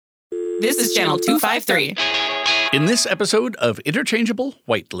This is Channel 253. In this episode of Interchangeable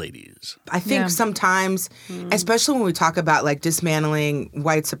White Ladies. I think sometimes, especially when we talk about like dismantling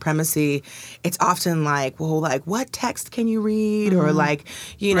white supremacy, it's often like, well, like what text can you read? Or like,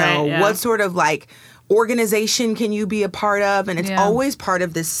 you know, what sort of like organization can you be a part of? And it's always part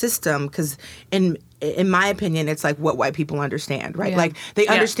of this system because in my opinion, it's like what white people understand, right? Like they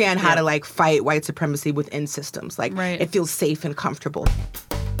understand how to like fight white supremacy within systems. Like it feels safe and comfortable.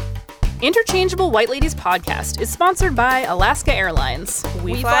 Interchangeable White Ladies podcast is sponsored by Alaska Airlines.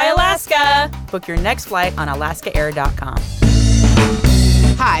 We fly Alaska. Book your next flight on alaskaair.com.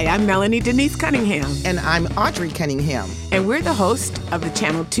 Hi, I'm Melanie Denise Cunningham. And I'm Audrey Cunningham. And we're the host of the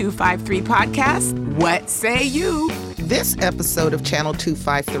Channel 253 podcast, What Say You? This episode of Channel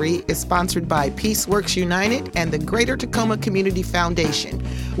 253 is sponsored by PeaceWorks United and the Greater Tacoma Community Foundation.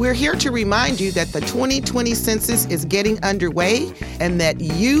 We're here to remind you that the 2020 census is getting underway and that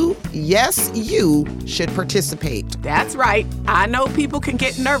you, yes, you, should participate. That's right. I know people can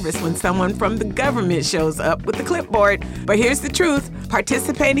get nervous when someone from the government shows up with the clipboard, but here's the truth.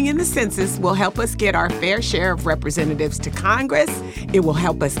 Participating in the census will help us get our fair share of representatives to Congress. It will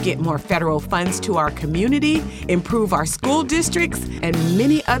help us get more federal funds to our community, improve our school districts, and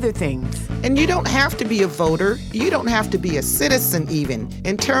many other things. And you don't have to be a voter. You don't have to be a citizen even.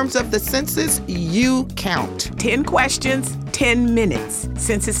 In terms of the census, you count. 10 questions, 10 minutes.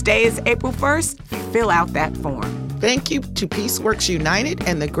 Census Day is April 1st. Fill out that form. Thank you to PeaceWorks United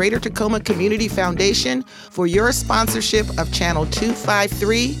and the Greater Tacoma Community Foundation for your sponsorship of Channel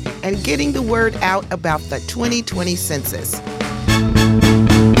 253 and getting the word out about the 2020 census.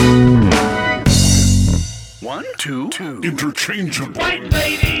 1, 2, Interchangeable White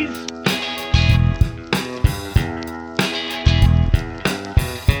Ladies. 1,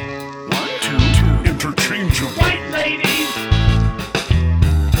 2, Interchangeable White Ladies.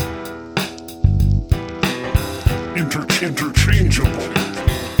 Interchangeable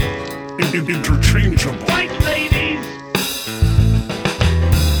Interchangeable White Ladies.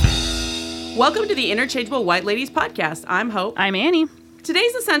 Welcome to the Interchangeable White Ladies podcast. I'm Hope. I'm Annie.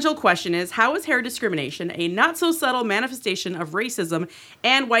 Today's essential question is, how is hair discrimination a not-so-subtle manifestation of racism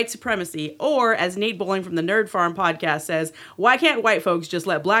and white supremacy? Or, as Nate Bowling from the Nerd Farm podcast says, why can't white folks just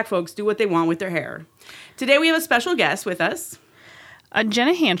let black folks do what they want with their hair? Today we have a special guest with us.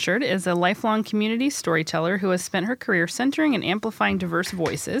 Jenna Hanchard is a lifelong community storyteller who has spent her career centering and amplifying diverse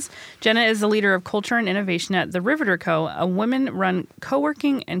voices. Jenna is the leader of culture and innovation at The Riveter Co., a women-run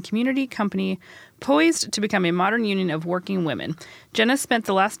co-working and community company poised to become a modern union of working women. Jenna spent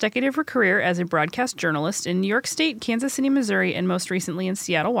the last decade of her career as a broadcast journalist in New York State, Kansas City, Missouri, and most recently in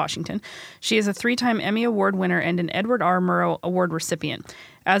Seattle, Washington. She is a 3-time Emmy Award winner and an Edward R. Murrow Award recipient.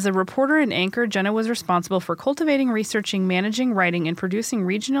 As a reporter and anchor, Jenna was responsible for cultivating, researching, managing, writing, and producing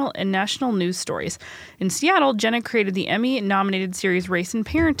regional and national news stories. In Seattle, Jenna created the Emmy-nominated series Race and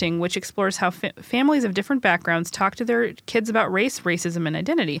Parenting, which explores how families of different backgrounds talk to their kids about race, racism, and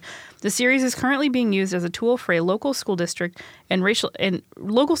identity. The series is currently being used as a tool for a local school district and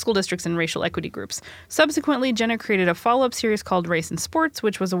local school districts and racial equity groups. Subsequently, Jenna created a follow-up series called Race and Sports,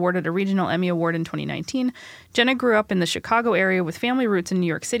 which was awarded a regional Emmy Award in 2019. Jenna grew up in the Chicago area with family roots in New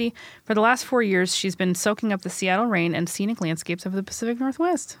York City. For the last 4 years, she's been soaking up the Seattle rain and scenic landscapes of the Pacific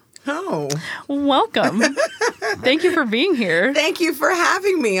Northwest. Oh. Welcome. Thank you for being here. Thank you for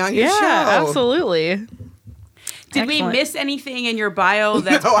having me on your show. Yeah, absolutely. Did we miss anything in your bio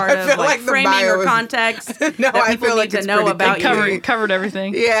that's No, part I of feel like like the framing bio or is- context No, that I people feel need like to it's know pretty about you? Covered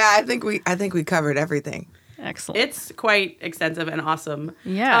everything. Yeah, I think we covered everything. Excellent. It's quite extensive and awesome.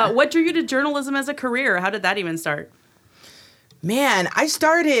 Yeah. What drew you to journalism as a career? How did that even start? Man, I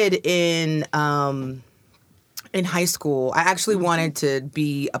started in high school. I actually wanted to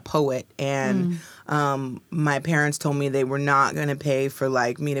be a poet, and my parents told me they were not going to pay for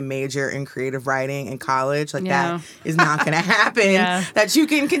like me to major in creative writing in college. Like that is not going to happen. That you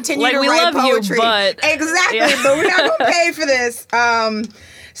can continue Like, to we write love you, poetry. but- Exactly, but we're not going to pay for this.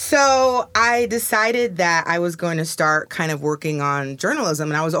 So I decided that I was going to start kind of working on journalism,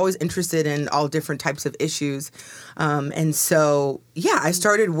 and I was always interested in all different types of issues. And so, I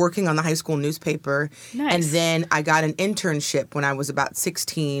started working on the high school newspaper. Nice. And then I got an internship when I was about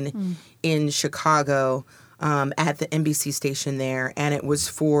 16 in Chicago at the NBC station there. And it was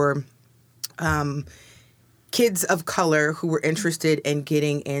for kids of color who were interested in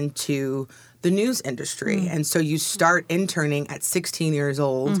getting into the news industry. And so you start interning at 16 years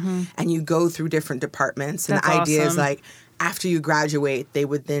old and you go through different departments. And That's the idea is awesome. like, after you graduate, they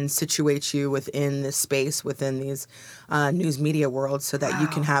would then situate you within this space, within these news media worlds, so that you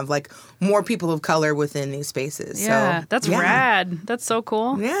can have like more people of color within these spaces. Yeah, so, that's rad. That's so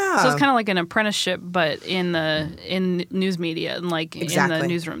cool. Yeah. So it's kind of like an apprenticeship, but in news media and like in the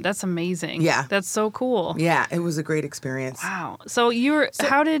newsroom. That's amazing. Yeah. That's so cool. Yeah, it was a great experience. Wow. So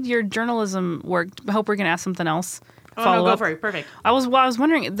how did your journalism work? I hope we're going to ask something else. Go for it. Perfect. I was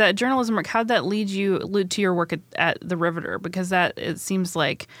wondering that journalism work. How'd that lead to your work at the Riveter? Because it seems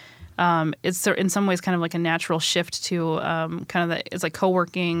like it's in some ways kind of like a natural shift to it's like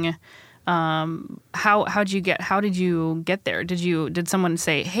co-working. How did you get there? Did someone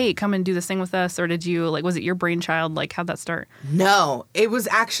say, "Hey, come and do this thing with us," or was it your brainchild? Like, how'd that start? No, it was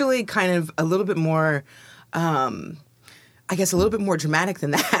actually kind of a little bit more. I guess a little bit more dramatic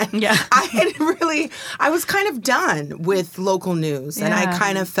than that. Yeah. I was kind of done with local news. And I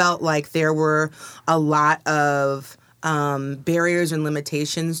kind of felt like there were a lot of barriers and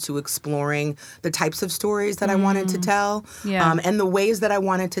limitations to exploring the types of stories that I wanted to tell and the ways that I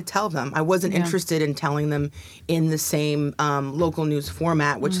wanted to tell them. I wasn't interested in telling them in the same local news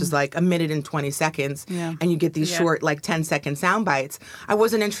format, which is like a minute and 20 seconds, and you get these short, like 10-second sound bites. I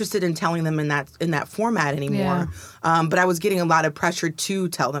wasn't interested in telling them in that format anymore, but I was getting a lot of pressure to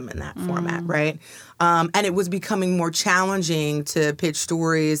tell them in that format, right? And it was becoming more challenging to pitch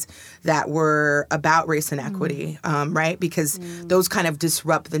stories that were about race and equity, right? Because those kind of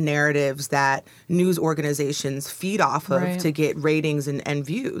disrupt the narratives that news organizations feed off of to get ratings and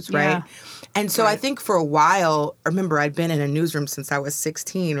views, right? Yeah. And so I think for a while, remember, I'd been in a newsroom since I was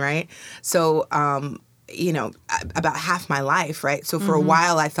 16, right? So, about half my life, right? So for a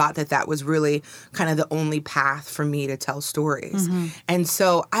while, I thought that was really kind of the only path for me to tell stories. And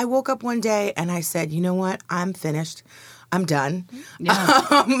so I woke up one day and I said, you know what? I'm finished. I'm done.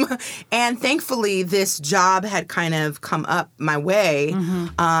 Yeah. And thankfully, this job had kind of come up my way.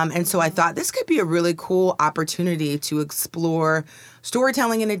 And so I thought this could be a really cool opportunity to explore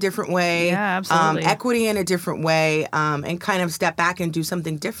storytelling in a different way, equity in a different way, and kind of step back and do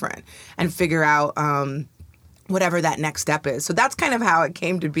something different and figure out whatever that next step is. So that's kind of how it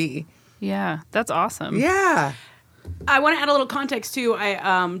came to be. Yeah, that's awesome. Yeah. I want to add a little context too.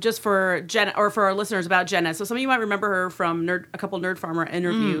 Just for Jenna, or for our listeners about Jenna. So some of you might remember her from a couple Nerd Farmer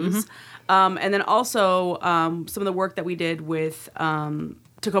interviews, and then also some of the work that we did with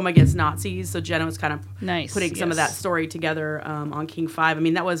Tacoma Against Nazis. So Jenna was kind of putting some of that story together on King 5. I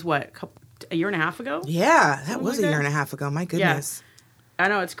mean, that was a year and a half ago? Yeah, that was a year and a half ago. My goodness. Yeah. I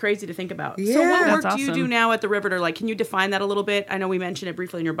know, it's crazy to think about. Yeah. So what work That's do you do now at the Riveter? Like, can you define that a little bit? I know we mentioned it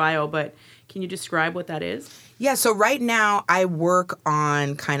briefly in your bio, but can you describe what that is? Yeah, so right now I work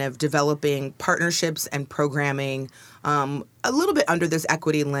on kind of developing partnerships and programming a little bit under this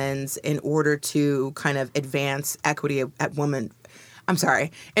equity lens in order to kind of advance equity in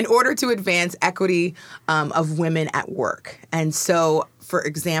order to advance equity of women at work. And so, for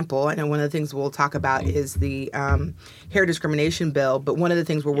example, I know one of the things we'll talk about is the hair discrimination bill, but one of the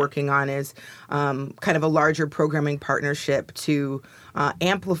things we're working on is kind of a larger programming partnership to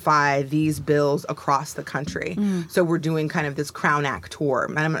amplify these bills across the country. So we're doing kind of this Crown Act tour.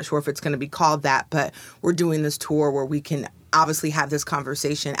 And I'm not sure if it's going to be called that, but we're doing this tour where we can obviously have this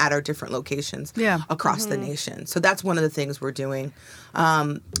conversation at our different locations across the nation. So that's one of the things we're doing.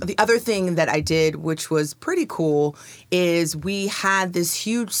 The other thing that I did, which was pretty cool, is we had this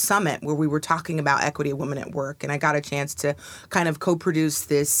huge summit where we were talking about equity of women at work. And I got a chance to kind of co-produce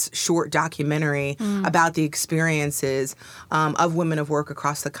this short documentary about the experiences of women of work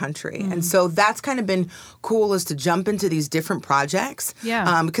across the country. And so that's kind of been cool, is to jump into these different projects.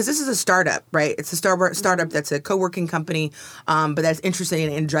 Because this is a startup, right? It's a startup that's a co-working company, but that's interested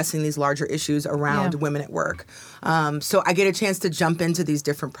in addressing these larger issues around women at work. So I get a chance to jump into these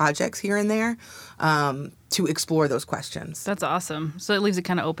different projects here and there to explore those questions. That's awesome. So it leaves it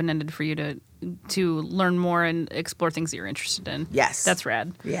kind of open-ended for you to learn more and explore things that you're interested in. Yes. That's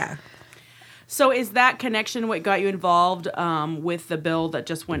rad. Yeah. So is that connection what got you involved with the bill that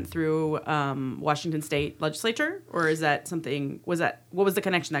just went through Washington State Legislature? Or is that something, what was the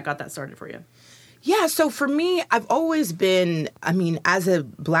connection that got that started for you? Yeah, so for me, I've always been, as a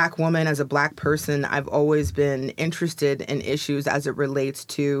Black woman, as a Black person, I've always been interested in issues as it relates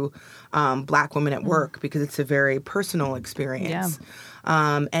to Black women at work, because it's a very personal experience.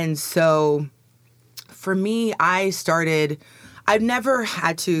 And so for me, I've never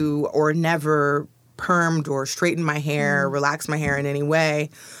had to or never permed or straightened my hair, relaxed my hair in any way.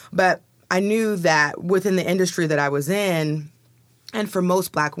 But I knew that within the industry that I was in, and for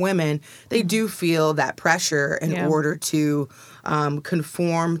most Black women, they do feel that pressure in order to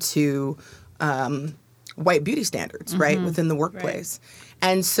conform to white beauty standards, right, within the workplace. Right.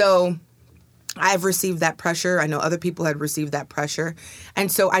 And so I've received that pressure. I know other people had received that pressure.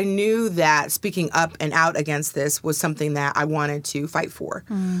 And so I knew that speaking up and out against this was something that I wanted to fight for.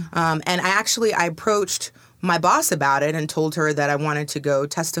 And I approached my boss about it and told her that I wanted to go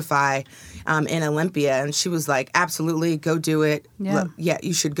testify in Olympia. And she was like, absolutely, go do it. Yeah,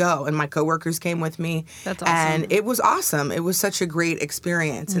 you should go. And my coworkers came with me. That's awesome. And it was awesome. It was such a great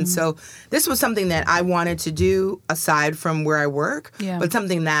experience. And so this was something that I wanted to do aside from where I work, but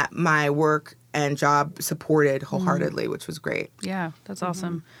something that my work and job supported wholeheartedly, which was great. Yeah, that's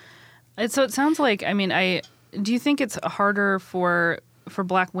awesome. So it sounds like, do you think it's harder for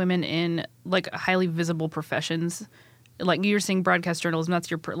Black women in like highly visible professions? Like you're saying broadcast journalism,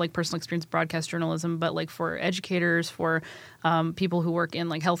 that's your personal experience, broadcast journalism, but like for educators, for people who work in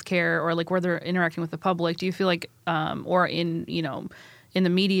like healthcare or like where they're interacting with the public, do you feel like, or in the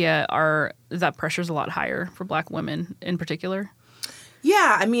media, that pressure's a lot higher for Black women in particular?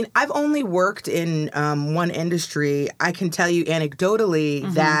 Yeah, I've only worked in one industry. I can tell you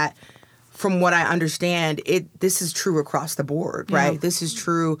anecdotally that from what I understand, this is true across the board, right? This is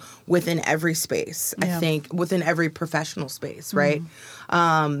true within every space, I think, within every professional space, right?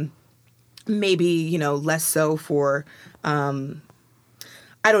 Maybe, less so for, I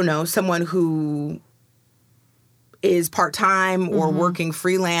don't know, someone who is part-time or working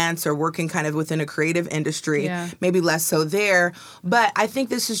freelance or working kind of within a creative industry, maybe less so there. But I think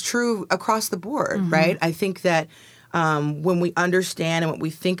this is true across the board, right? I think that when we understand and when we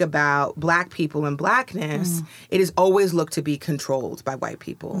think about Black people and Blackness, it is always looked to be controlled by white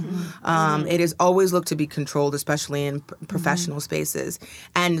people. It is always looked to be controlled, especially in professional spaces.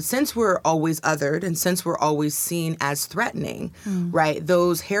 And since we're always othered and since we're always seen as threatening, right,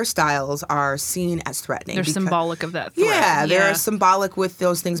 those hairstyles are seen as threatening. They're symbolic of that threat. Yeah, they're symbolic with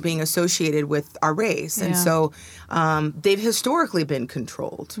those things being associated with our race. And so they've historically been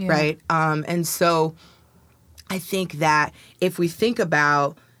controlled, right? And so I think that if we think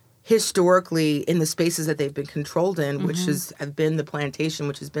about historically in the spaces that they've been controlled in, which have been the plantation,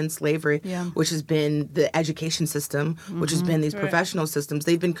 which has been slavery, which has been the education system, which has been these professional systems,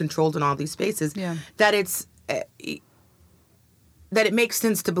 they've been controlled in all these spaces, that it makes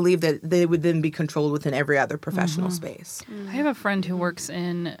sense to believe that they would then be controlled within every other professional space. I have a friend who works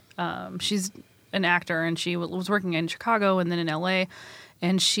in, she's an actor, and she was working in Chicago and then in LA,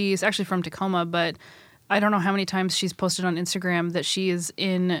 and she's actually from Tacoma, but I don't know how many times she's posted on Instagram that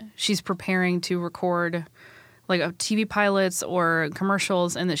she's preparing to record like TV pilots or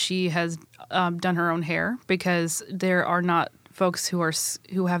commercials, and that she has done her own hair because there are not folks who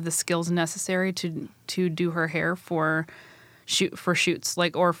have the skills necessary to do her hair for shoots,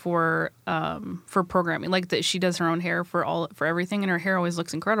 like, or for programming. Like that she does her own hair for everything, and her hair always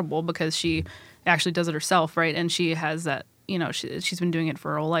looks incredible because she actually does it herself, right? And she has that, she's been doing it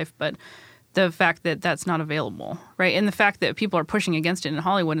for her whole life, but the fact that that's not available, right? And the fact that people are pushing against it in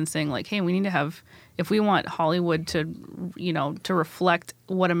Hollywood and saying like, hey, we need to have, if we want Hollywood to, to reflect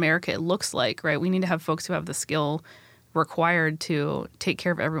what America looks like, right? We need to have folks who have the skill required to take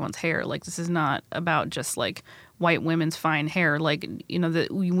care of everyone's hair. Like, this is not about just like white women's fine hair. Like, that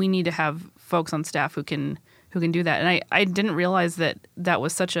we need to have folks on staff who can do that. And I didn't realize that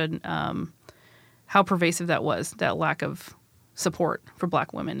was such how pervasive that was, that lack of support for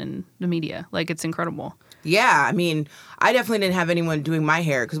Black women in the media. Like, it's incredible. Yeah, I definitely didn't have anyone doing my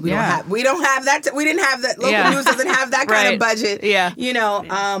hair because we don't have that. We didn't have that. Local news doesn't have that kind of budget. Yeah,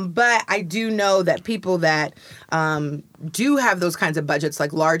 But I do know that people that do have those kinds of budgets,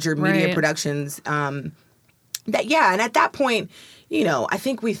 like larger media productions, and at that point, I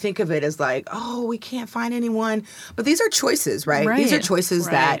think we think of it as like, oh, we can't find anyone. But these are choices, right? These are choices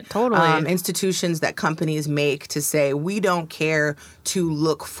that institutions, that companies make to say, we don't care to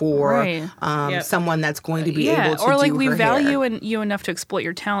look for someone that's going to be able to or like do we her value hair. you enough to exploit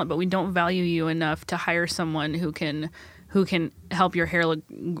your talent, but we don't value you enough to hire someone who can help your hair look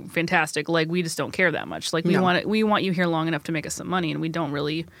fantastic. Like, we just don't care that much. Like, we want you here long enough to make us some money, and we don't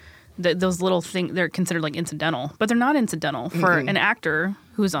really. Those little things, they're considered like incidental, but they're not incidental for an actor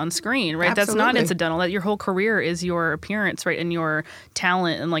who's on screen, right? Absolutely. That's not incidental. That your whole career is your appearance, right, and your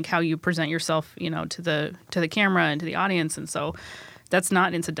talent and like how you present yourself, to the camera and to the audience, and so that's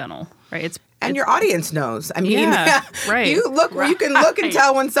not incidental, right? And your audience knows. right. You can look and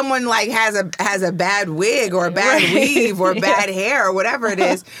tell when someone like has a bad wig or a bad weave or bad hair or whatever it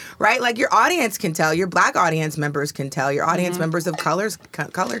is, right? Like, your audience can tell. Your Black audience members can tell. Your audience members of color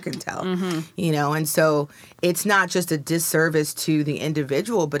can tell. And so it's not just a disservice to the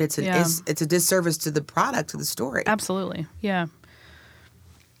individual, but it's a disservice to the product, to the story. Absolutely, yeah.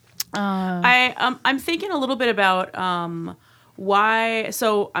 I'm thinking a little bit about why.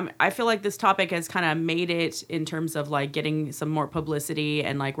 So I feel like this topic has kind of made it in terms of like getting some more publicity,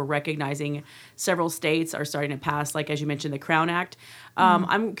 and like we're recognizing several states are starting to pass, like as you mentioned, the Crown Act.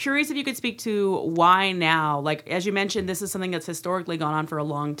 I'm curious if you could speak to why now. Like as you mentioned, this is something that's historically gone on for a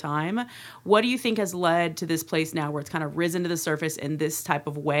long time. What do you think has led to this place now where it's kind of risen to the surface in this type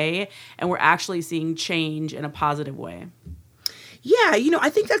of way, and we're actually seeing change in a positive way? Yeah,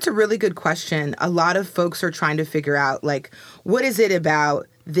 I think that's a really good question. A lot of folks are trying to figure out, like, what is it about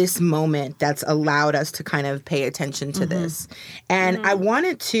this moment that's allowed us to kind of pay attention to this? And I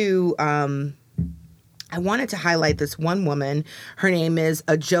wanted to highlight this one woman. Her name is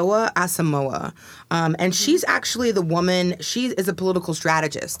Adjoa Asamoah. And she's actually the woman, she is a political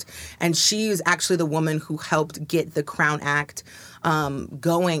strategist. And she's actually the woman who helped get the Crown Act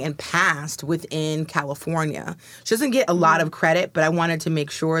going and passed within California. She doesn't get a lot of credit, but I wanted to make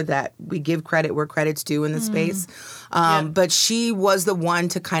sure that we give credit where credit's due in the space. But she was the one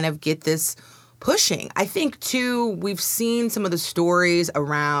to kind of get this pushing. I think, too, we've seen some of the stories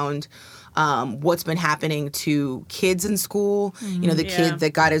around what's been happening to kids in school. The kid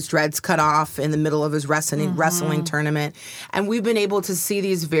that got his dreads cut off in the middle of his wrestling tournament. And we've been able to see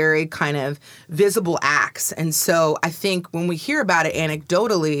these very kind of visible acts. And so I think when we hear about it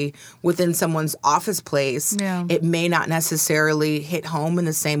anecdotally within someone's office place, it may not necessarily hit home in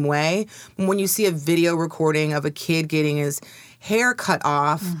the same way. When you see a video recording of a kid getting his hair cut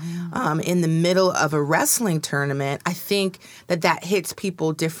off in the middle of a wrestling tournament, I think that hits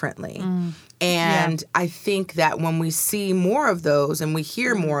people differently. And I think that when we see more of those and we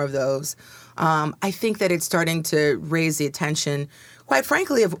hear more of those, I think that it's starting to raise the attention, quite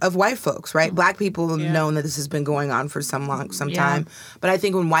frankly, of white folks, right? Black people have known that this has been going on for some time. But I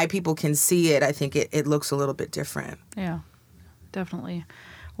think when white people can see it, I think it looks a little bit different. Yeah, definitely.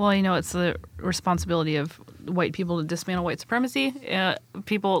 Well, it's the responsibility of white people to dismantle white supremacy.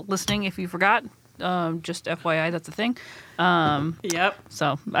 People listening, if you forgot, just FYI, that's a thing. Yep.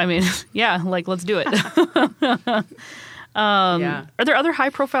 So, let's do it. Are there other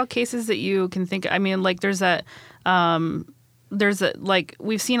high-profile cases that you can think of? I mean, like,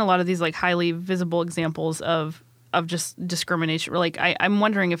 we've seen a lot of these, like, highly visible examples of just discrimination. Like, I'm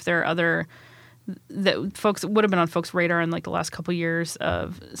wondering if there are other that folks would have been on folks' radar in like the last couple of years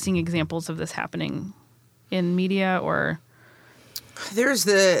of seeing examples of this happening in media. Or there's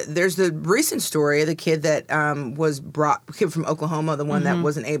the recent story of the kid that kid from Oklahoma, the one that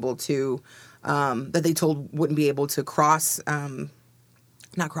wasn't able to that they told wouldn't be able to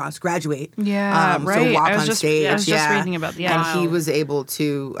graduate. Yeah, right. So walk on stage. I was just reading about and he was able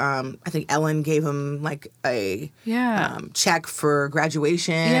to. I think Ellen gave him like a check for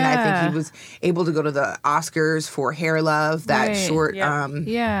graduation. I think he was able to go to the Oscars for Hair Love, that short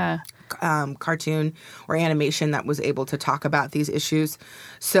cartoon or animation that was able to talk about these issues.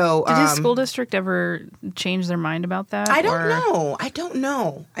 So did his school district ever change their mind about that? I don't know. I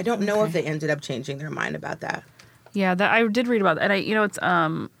don't know if they ended up changing their mind about that. Yeah, that I did read about that.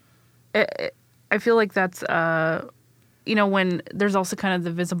 And I feel like that's when there's also kind of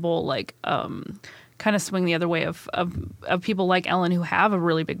the visible like kind of swing the other way of people like Ellen who have a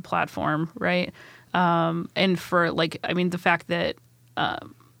really big platform, right? And for like, I mean, the fact that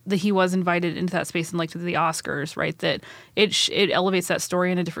he was invited into that space and like to the Oscars, right? That it elevates that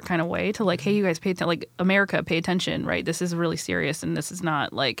story in a different kind of way to like, hey, you guys pay attention, like America, pay attention, right? This is really serious, and this is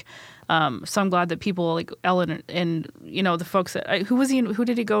not like. So I'm glad that people like Ellen and the folks that who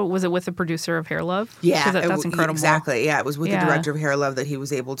did he go? Was it with the producer of Hair Love? Yeah, that's incredible. Exactly. Yeah, it was with the director of Hair Love that he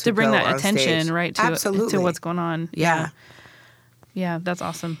was able to bring go that on attention, stage. right? Absolutely. To what's going on. Yeah, that's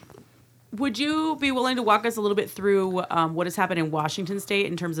awesome. Would you be willing to walk us a little bit through what has happened in Washington State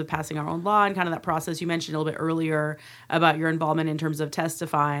in terms of passing our own law and kind of that process? You mentioned a little bit earlier about your involvement in terms of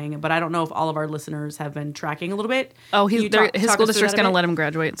testifying, but I don't know if all of our listeners have been tracking a little bit. Oh, his school district's going to let him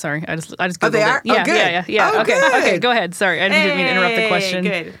graduate. Sorry, I just Googled they are? it. Yeah, oh, good. yeah. Oh, okay, good. Okay, go ahead. Sorry, I didn't mean to interrupt the question.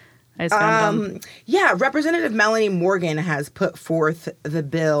 Good. I just found Representative Melanie Morgan has put forth the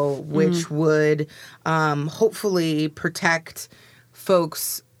bill, which would hopefully protect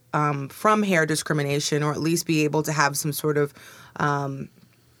folks from hair discrimination, or at least be able to have some sort of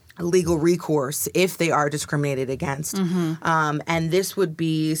legal recourse if they are discriminated against. And this would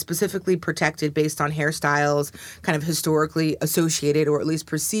be specifically protected based on hairstyles kind of historically associated, or at least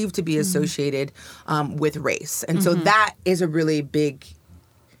perceived to be associated with race. And so that is a really big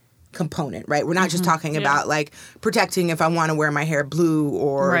component, right? We're not just talking about like protecting if I want to wear my hair blue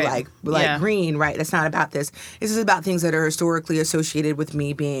or like green, right? That's not about this. This is about things that are historically associated with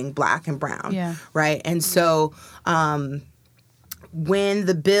me being black and brown, right? And so when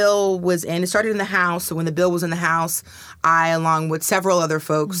the bill was in, it started in the House. So when the bill was in the House, I, along with several other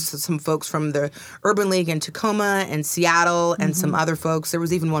folks, some folks from the Urban League in Tacoma and Seattle, and some other folks. There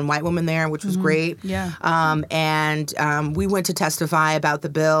was even one white woman there, which was great. Yeah. And we went to testify about the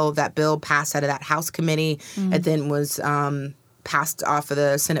bill. That bill passed out of that House committee. It then was passed off of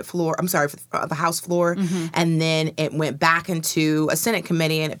the Senate floor. I'm sorry, the House floor. And then it went back into a Senate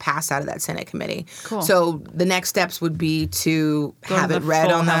committee, and it passed out of that Senate committee. Cool. So the next steps would be to have to it the read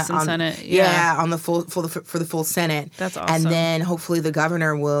full on the House and Senate. Yeah, on the for the full Senate. That's awesome. And then hopefully the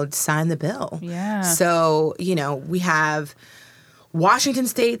governor will sign the bill. Yeah. So, we have Washington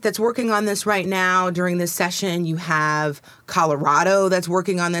State that's working on this right now during this session. You have Colorado that's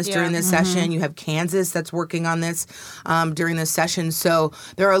working on this during this session. You have Kansas that's working on this during this session. So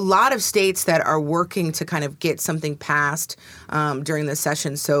there are a lot of states that are working to kind of get something passed during this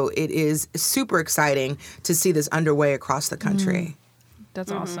session. So it is super exciting to see this underway across the country.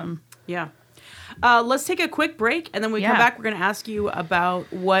 That's awesome. Yeah. Let's take a quick break, and then when we come back, we're going to ask you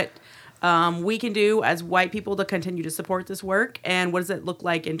about what we can do as white people to continue to support this work, and what does it look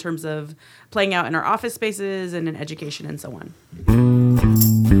like in terms of playing out in our office spaces and in education and so on.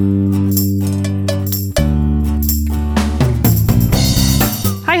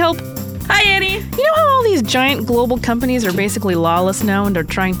 Hi, Hope. Hi, Annie. You know how all these giant global companies are basically lawless now and are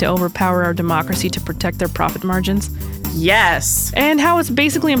trying to overpower our democracy to protect their profit margins? Yes. And how it's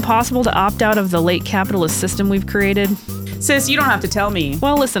basically impossible to opt out of the late capitalist system we've created? Sis, you don't have to tell me.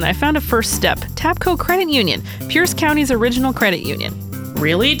 Well, listen, I found a first step. TAPCO Credit Union, Pierce County's original credit union.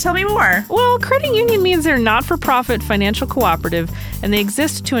 Really? Tell me more. Well, credit union means they're not-for-profit financial cooperative, and they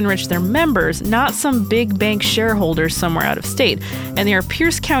exist to enrich their members, not some big bank shareholders somewhere out of state. And they are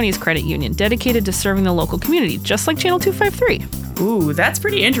Pierce County's credit union, dedicated to serving the local community, just like Channel 253. Ooh, that's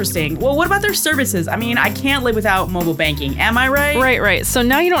pretty interesting. Well, what about their services? I mean, I can't live without mobile banking. Am I right? Right. So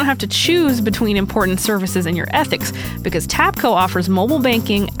now you don't have to choose between important services and your ethics, because TAPCO offers mobile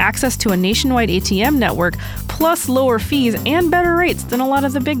banking, access to a nationwide ATM network, plus lower fees and better rates than a lot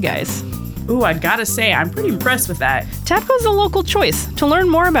of the big guys. Ooh, I gotta say, I'm pretty impressed with that. TAPCO's a local choice. To learn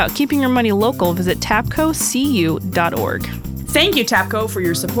more about keeping your money local, visit tapcocu.org. Thank you, TAPCO, for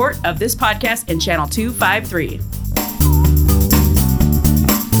your support of this podcast and Channel 253.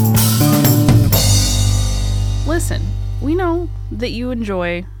 Listen, we know that you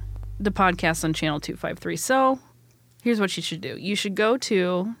enjoy the podcast on Channel 253, so here's what you should do. You should go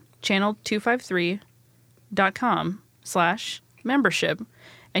to channel253.com/membership,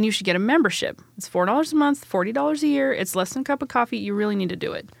 and you should get a membership. It's $4 a month, $40 a year. It's less than a cup of coffee. You really need to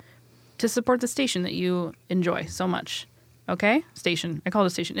do it to support the station that you enjoy so much. Okay? Station. I call it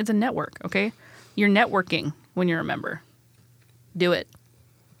a station. It's a network, okay? You're networking when you're a member. Do it.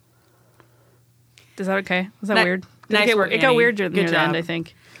 Is that okay? Was that weird? Nice work, it got Annie. weird near Good the job. end, I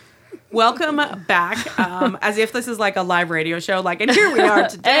think. Welcome back, as if this is like a live radio show. And here we are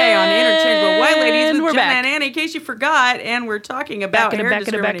today on Interchangeable White Ladies And with we're Jenna back. and Annie, in case you forgot, and we're talking about hair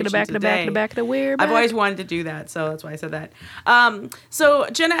discrimination today. We're back. I've always wanted to do that, so that's why I said that. So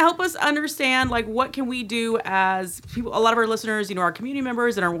Jenna, help us understand, what can we do as people? A lot of our listeners, our community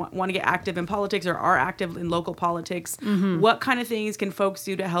members and want to get active in politics or are active in local politics. Mm-hmm. What kind of things can folks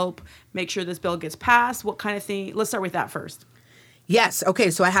do to help make sure this bill gets passed? What kind of thing? Let's start with that first. Yes.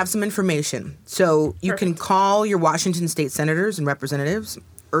 Okay. So I have some information. So you can call your Washington state senators and representatives,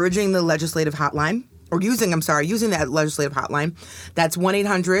 urging the legislative hotline, or using that legislative hotline. That's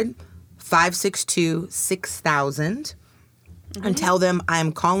 1-800-562-6000. And tell them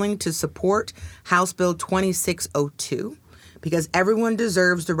I'm calling to support House Bill 2602 because everyone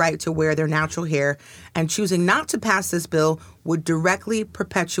deserves the right to wear their natural hair, and choosing not to pass this bill would directly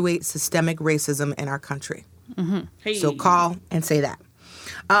perpetuate systemic racism in our country. Hey. So call and say that.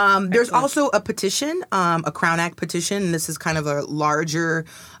 There's also a petition, a Crown Act petition, and this is kind of a larger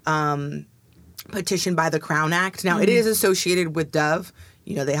petition by the Crown Act. Now, it is associated with Dove.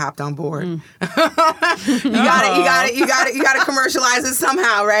 They hopped on board. You got to commercialize it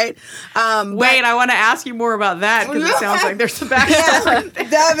somehow, right? Wait, I want to ask you more about that because it sounds like there's some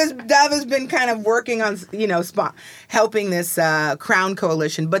backstory. Dove has been kind of working on, helping this Crown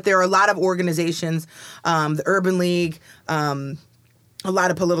Coalition, but there are a lot of organizations, the Urban League, a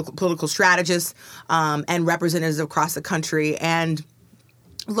lot of political strategists, and representatives across the country, and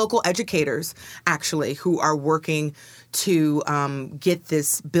local educators, actually, who are working to get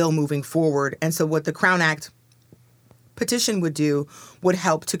this bill moving forward. And so what the Crown Act petition would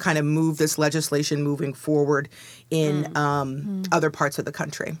help to kind of move this legislation moving forward in other parts of the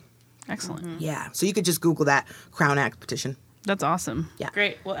country. Excellent. Yeah. So you could just Google that Crown Act petition. That's awesome. Yeah.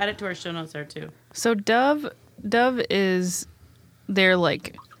 Great. We'll add it to our show notes there, too. So Dove is they're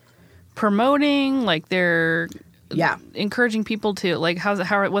like promoting, like they're encouraging people to like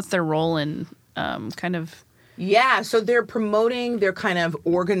what's their role in kind of. Yeah, so they're promoting. They're kind of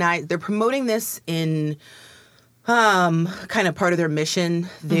organized. They're promoting this in. Kind of part of their mission.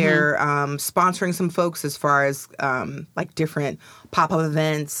 They're sponsoring some folks as far as like different pop-up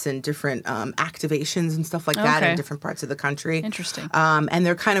events and different activations and stuff like that in different parts of the country. Interesting. And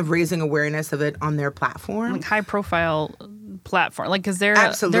they're kind of raising awareness of it on their platform. Like high-profile platform, like because they're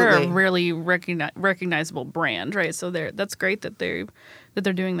a really recognizable brand, right? So that's great that they're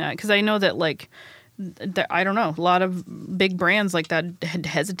doing that, because I know that like. I don't know. A lot of big brands like that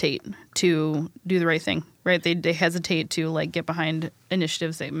hesitate to do the right thing, right? They hesitate to like get behind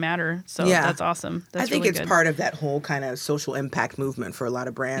initiatives that matter. So that's awesome. That's I think really it's good. part of that whole kind of social impact movement for a lot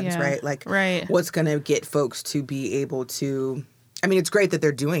of brands, right? Like what's going to get folks to be able to. I mean, it's great that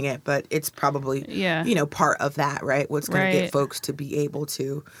they're doing it, but it's probably part of that, right? What's going to get folks to be able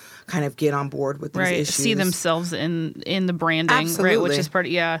to kind of get on board with these issues, see themselves in the branding, right? Which is part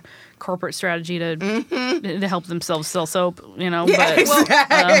of corporate strategy to help themselves sell soap, Yeah, but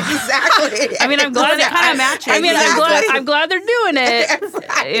exactly. I mean, I'm glad it kind of matches. I mean, I'm glad they're doing it.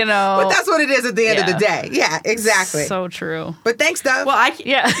 Right. But that's what it is at the end of the day. Yeah, exactly. So true. But thanks, Dove. Well, I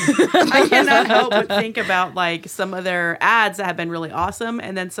cannot help but think about like some of their ads that have been really awesome,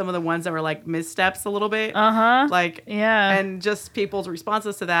 and then some of the ones that were like missteps a little bit. And just people's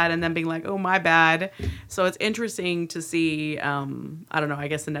responses to that, and then being like, "Oh, my bad." So it's interesting to see. I don't know. I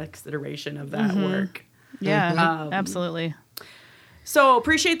guess the next iteration of that work. Yeah, absolutely. So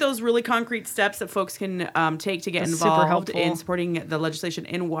appreciate those really concrete steps that folks can take to get involved in supporting the legislation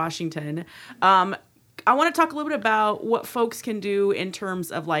in Washington. I want to talk a little bit about what folks can do in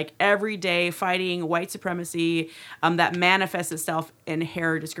terms of like everyday fighting white supremacy that manifests itself in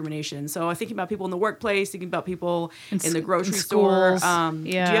hair discrimination. So thinking about people in the workplace, thinking about people in the grocery store. Do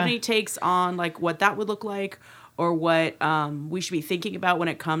you have any takes on like what that would look like, or what we should be thinking about when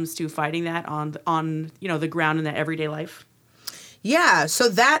it comes to fighting that on the ground in that everyday life? Yeah, so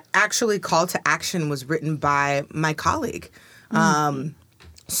that actually call to action was written by my colleague.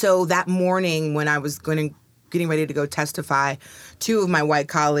 So that morning when I was getting ready to go testify, two of my white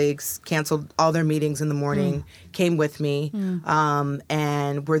colleagues canceled all their meetings in the morning, came with me,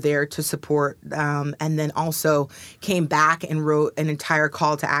 and were there to support, and then also came back and wrote an entire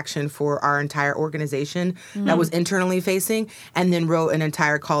call to action for our entire organization that was internally facing, and then wrote an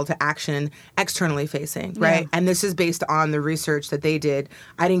entire call to action externally facing, right? And this is based on the research that they did.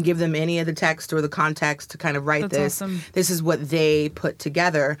 I didn't give them any of the text or the context to kind of write this. Awesome. This is what they put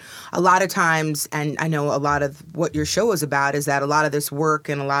together. A lot of times, and I know a lot of what your show is about, is that a lot of this work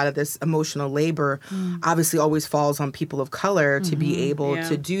and a lot of this emotional labor obviously always falls on people of color to be able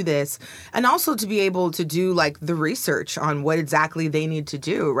to do this, and also to be able to do like the research on what exactly they need to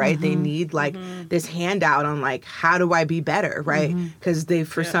do, right? They need like this handout on like, how do I be better, right? Because they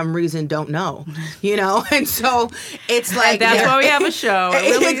for some reason don't know, and so it's like, and that's why we have a show. It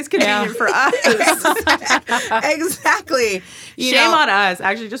really is convenient for us. Exactly. Shame on us.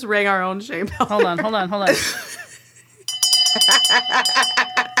 Actually, just ring our own shame bell. Hold on.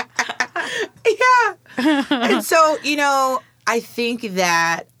 And so, I think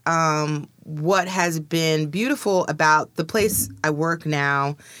that what has been beautiful about the place I work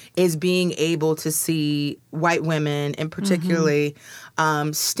now is being able to see white women, and particularly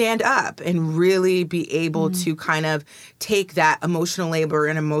stand up and really be able to kind of take that emotional labor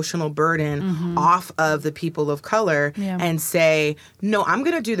and emotional burden off of the people of color and say, no, I'm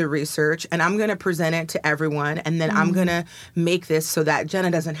going to do the research and I'm going to present it to everyone, and then I'm going to make this so that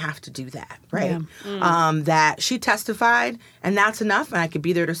Jenna doesn't have to do that, right? That she testified and that's enough, and I could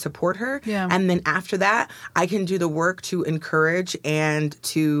be there to support her. And then after that, I can do the work to encourage and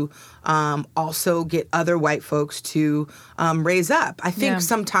to also get other white folks to raise up. I think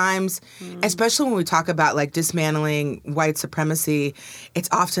sometimes, especially when we talk about like dismantling white supremacy, it's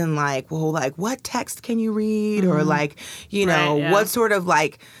often like, well, like what text can you read, or like, what sort of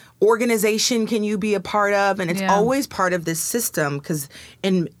like organization can you be a part of? And it's always part of this system, because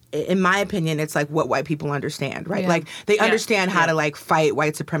in my opinion, it's like what white people understand, right? Like they understand how to like fight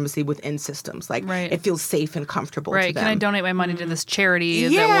white supremacy within systems. Like it feels safe and comfortable to them. Can I donate my money to this charity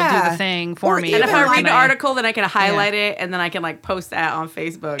that will do the thing for me? And if I read the article, then I can highlight it, and then I can like post that on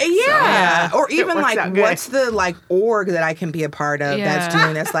Facebook. Or even like, what's the like org that I can be a part of that's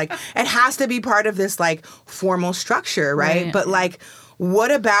doing this? Like it has to be part of this like formal structure, right? But like,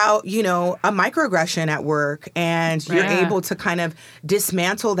 what about, you know, a microaggression at work, and you're able to kind of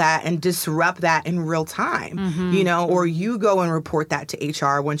dismantle that and disrupt that in real time, you know, or you go and report that to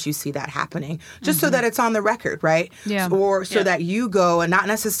HR once you see that happening, just so that it's on the record, right? Yeah. Or so that you go and not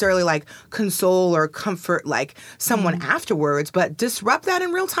necessarily like console or comfort like someone afterwards, but disrupt that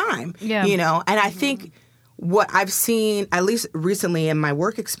in real time, you know? And I think what I've seen, at least recently in my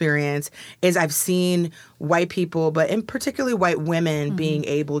work experience, is I've seen white people, but in particularly white women, being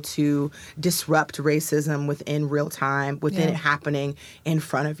able to disrupt racism within real time, within it happening in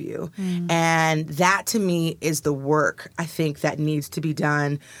front of you. And that to me is the work I think that needs to be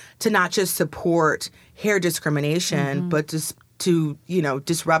done to not just support hair discrimination, but just to, you know,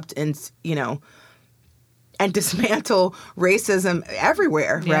 disrupt and, you know, and dismantle racism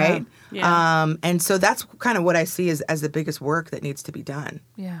everywhere, right? Yeah. And so that's kind of what I see as the biggest work that needs to be done.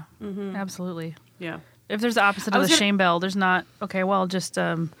 Yeah, absolutely. Yeah. If there's the opposite of the shame bell, there's not. Okay, well, just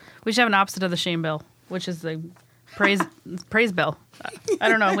we should have an opposite of the shame bell, which is the praise bell. I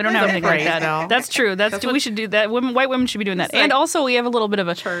don't know. We don't have anything like that. Bell. That's true. We should do that. White women should be doing that. And also, we have a little bit of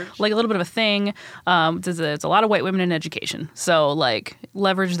a thing. There's a lot of white women in education, so like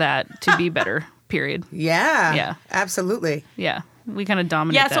leverage that to be better. Period. Yeah. Yeah. Absolutely. Yeah. We kind of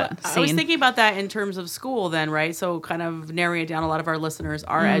dominate that scene. I was thinking about that in terms of school then, right? So kind of narrowing it down, a lot of our listeners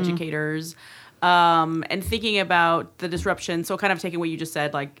are educators, and thinking about the disruption. So kind of taking what you just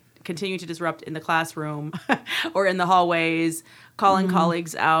said, like continuing to disrupt in the classroom or in the hallways, calling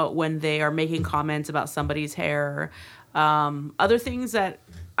colleagues out when they are making comments about somebody's hair. Other things that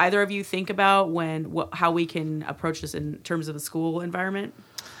either of you think about how we can approach this in terms of the school environment?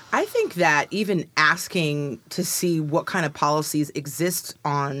 I think that even asking to see what kind of policies exist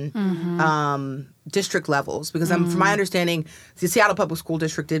on district levels, because from my understanding, the Seattle Public School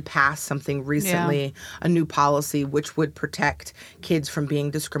District did pass something recently, a new policy which would protect kids from being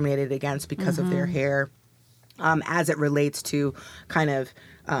discriminated against because of their hair, as it relates to kind of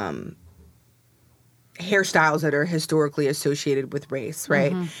hairstyles that are historically associated with race,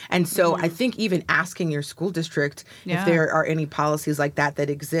 right? And so I think even asking your school district if there are any policies like that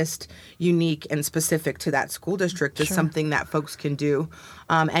exist unique and specific to that school district is something that folks can do.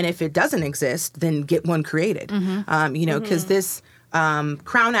 And if it doesn't exist, then get one created. You know, because this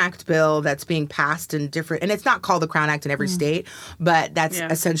Crown Act bill that's being passed in different, and it's not called the Crown Act in every state, but that's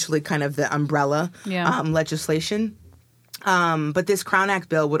essentially kind of the umbrella legislation. But this Crown Act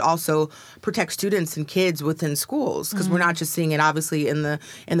bill would also protect students and kids within schools, because we're not just seeing it obviously in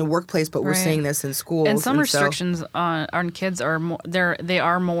the workplace, but we're seeing this in schools. And some restrictions on kids are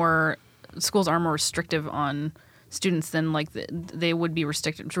more. Schools are more restrictive on students than like they would be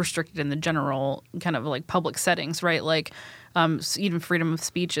restricted in the general kind of like public settings, right? Like even freedom of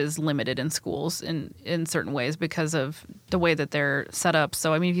speech is limited in schools in certain ways because of the way that they're set up.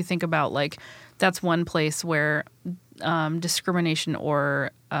 So I mean, if you think about like that's one place where discrimination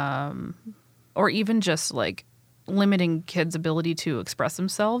or even just like limiting kids' ability to express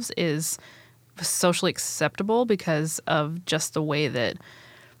themselves is socially acceptable because of just the way that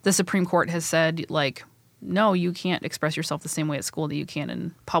the Supreme Court has said, like, no, you can't express yourself the same way at school that you can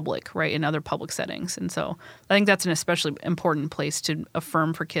in public, right, in other public settings. And so I think that's an especially important place to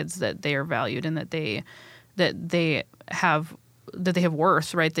affirm for kids that they are valued and that they have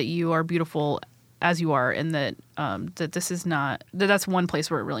worth, right, that you are beautiful as you are, and that this is not that's one place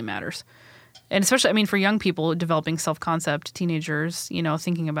where it really matters. And especially, I mean, for young people developing self-concept, teenagers, you know,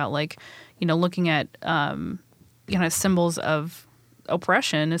 thinking about like, you know, looking at symbols of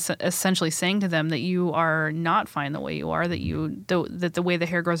oppression, is essentially saying to them that you are not fine the way you are, that the way the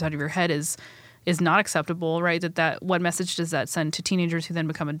hair grows out of your head is not acceptable, right? That what message does that send to teenagers who then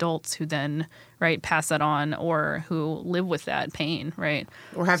become adults, who then, right, pass that on, or who live with that pain, right?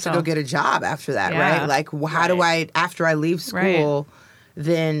 Or have to go get a job after that, right? Like, how do I, after I leave school,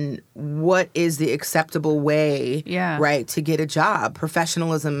 then what is the acceptable way, right, to get a job?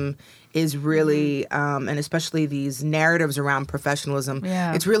 Professionalism is really, and especially these narratives around professionalism,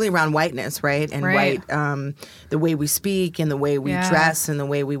 it's really around whiteness, right? And white, the way we speak and the way we dress and the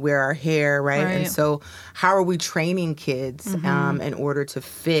way we wear our hair, right? And so how are we training kids in order to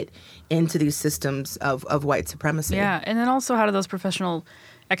fit into these systems of white supremacy? Yeah, and then also how do those professional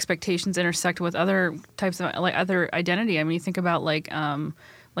expectations intersect with other types of, like, other identity? I mean, you think about like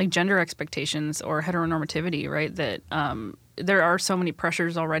gender expectations or heteronormativity, right? That there are so many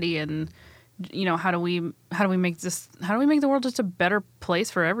pressures already, and you know, how do we make the world just a better place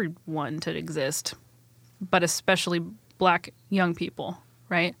for everyone to exist, but especially Black young people,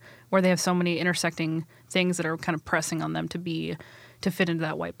 right? Where they have so many intersecting things that are kind of pressing on them to fit into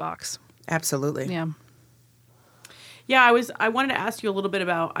that white box. Absolutely. Yeah. Yeah, I wanted to ask you a little bit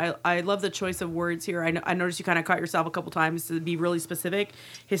about, I love the choice of words here. I noticed you kind of caught yourself a couple times to be really specific.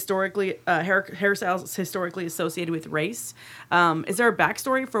 Historically, hairstyles historically associated with race. Is there a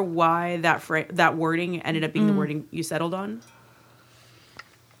backstory for why that wording ended up being the wording you settled on?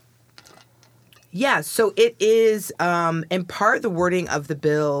 Yeah, so it is in part the wording of the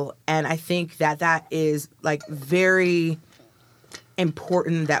bill, and I think that is like very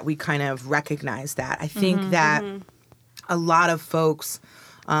important that we kind of recognize that. I think that a lot of folks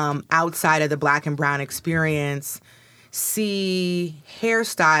outside of the Black and brown experience see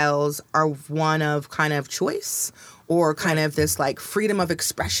hairstyles are one of kind of choice or kind of this like freedom of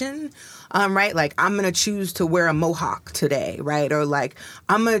expression, right? Like, I'm going to choose to wear a mohawk today, right? Or like,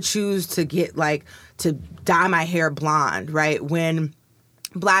 I'm going to choose to get like, to dye my hair blonde, right? When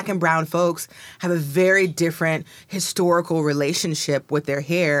Black and brown folks have a very different historical relationship with their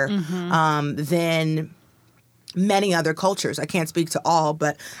hair than many other cultures. I can't speak to all,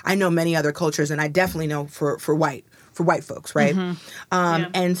 but I know many other cultures, and I definitely know for white folks, right?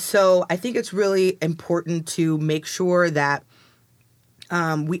 And so I think it's really important to make sure that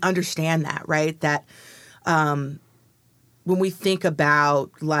we understand that, right? That when we think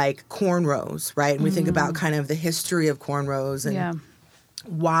about like cornrows, right? And we think about kind of the history of cornrows and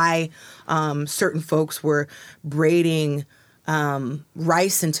why certain folks were braiding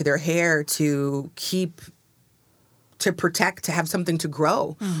rice into their hair to protect, to have something to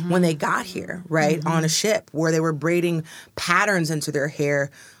grow when they got here, right? On a ship, where they were braiding patterns into their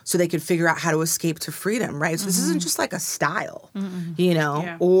hair so they could figure out how to escape to freedom, right? So this isn't just like a style, you know?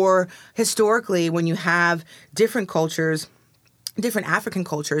 Yeah. Or historically, when you have different cultures, different African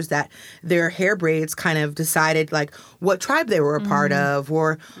cultures, that their hair braids kind of decided like what tribe they were a part of,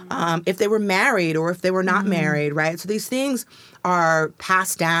 or if they were married or if they were not married, right? So these things are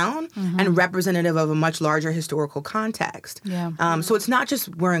passed down and representative of a much larger historical context. So it's not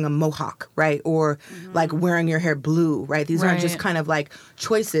just wearing a mohawk, right? Or like wearing your hair blue, right? These aren't just kind of like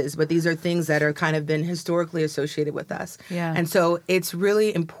choices, but these are things that are kind of been historically associated with us. And so it's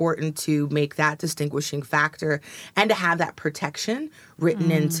really important to make that distinguishing factor and to have that protection written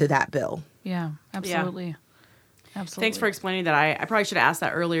into that bill. Yeah, absolutely. Yeah. Absolutely. Thanks for explaining that. I probably should have asked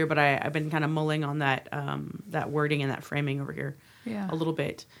that earlier, but I've been kind of mulling on that that wording and that framing over here a little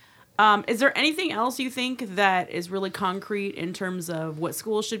bit. Is there anything else you think that is really concrete in terms of what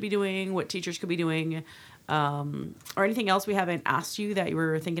schools should be doing, what teachers could be doing, or anything else we haven't asked you that you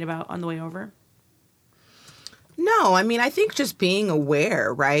were thinking about on the way over? No, I mean, I think just being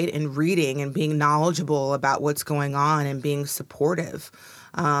aware, right, and reading and being knowledgeable about what's going on and being supportive.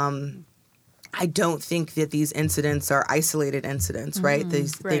 I don't think that these incidents are isolated incidents, right?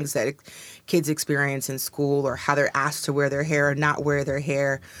 These things that kids experience in school, or how they're asked to wear their hair or not wear their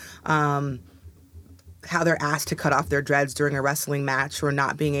hair, how they're asked to cut off their dreads during a wrestling match or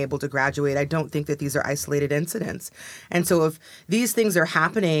not being able to graduate. I don't think that these are isolated incidents. And so if these things are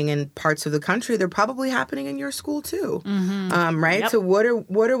happening in parts of the country, they're probably happening in your school too, right? So what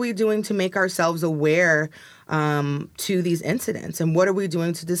are we doing to make ourselves aware to these incidents, and what are we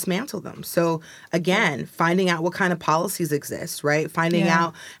doing to dismantle them? So again, finding out what kind of policies exist, right? Finding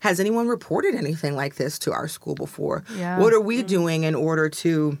out, has anyone reported anything like this to our school before? What are we doing in order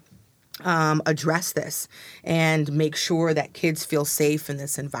to address this and make sure that kids feel safe in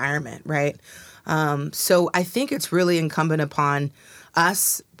this environment, right? So I think it's really incumbent upon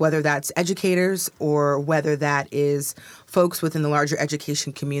us, whether that's educators or whether that is folks within the larger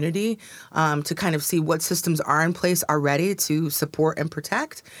education community, to kind of see what systems are in place already to support and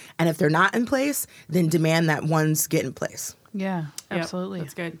protect. And if they're not in place, then demand that ones get in place. Yeah, absolutely. Yep,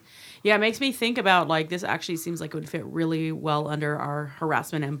 that's good. Yeah, it makes me think about, like, this actually seems like it would fit really well under our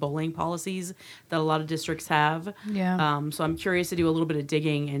harassment and bullying policies that a lot of districts have. Yeah. So I'm curious to do a little bit of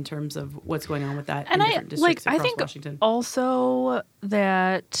digging in terms of what's going on with that in different districts across Washington. Also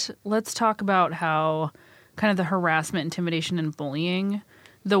that let's talk about how kind of the harassment, intimidation, and bullying,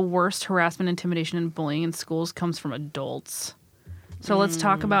 the worst harassment, intimidation, and bullying in schools comes from adults. So let's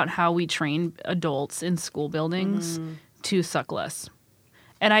talk about how we train adults in school buildings to suck less.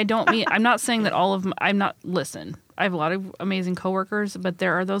 And I don't mean, I'm not saying that all of them, listen, I have a lot of amazing coworkers, but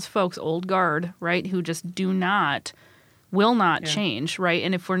there are those folks, old guard, right, who just will not change, right?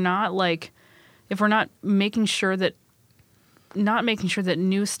 And if we're not making sure that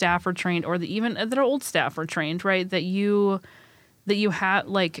new staff are trained, or even that old staff are trained, right, that you have,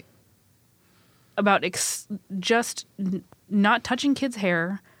 like, about just not touching kids'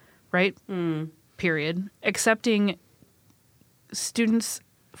 hair, right, period, accepting students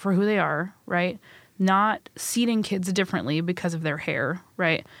for who they are, right? Not seating kids differently because of their hair,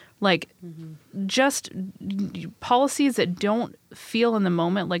 right? Like, just policies that don't feel in the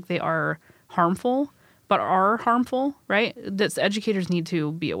moment like they are harmful, but are harmful, right? That educators need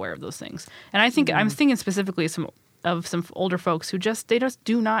to be aware of those things. And I think I'm thinking specifically of some older folks who they just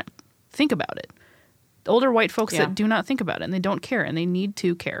do not think about it. Older white folks that do not think about it, and they don't care, and they need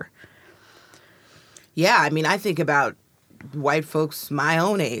to care. Yeah, I mean, I think about white folks my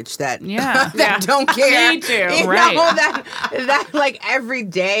own age that don't care. Me too. Right. That like every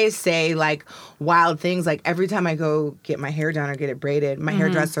day say like wild things. Like every time I go get my hair done or get it braided, my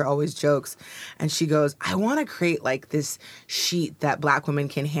hairdresser always jokes, and she goes, "I want to create like this sheet that Black women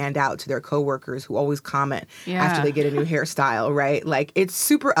can hand out to their coworkers who always comment after they get a new hairstyle, right? Like it's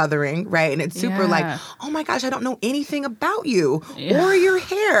super othering, right? And it's super like, oh my gosh, I don't know anything about you or your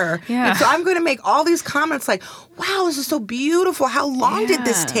hair, and so I'm going to make all these comments like, wow, this is so beautiful. How long did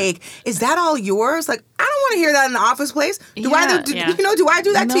this take? Is that all yours? Like, I don't want to hear that in the office place. Do I do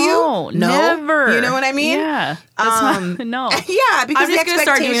that to you? No, never. You know what I mean? Yeah. No. Yeah, because I'm just going to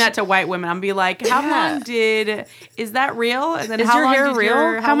start doing that to white women. I'm be like, how long is that real? And then Is how your long hair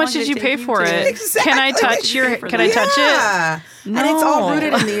real? How much did you pay for it? Exactly. Can I touch Can I touch it? No. And it's all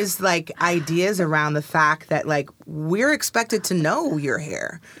rooted in these like ideas around the fact that like we're expected to know your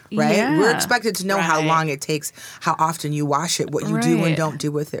hair, right? Yeah. We're expected to know how long it takes, how often you wash it, what you do and don't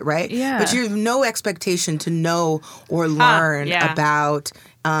do with it, right? Yeah. But you have no expectation to know or learn about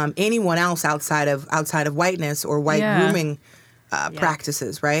anyone else outside of whiteness or white grooming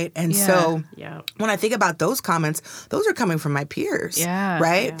practices, right? And so when I think about those comments, those are coming from my peers,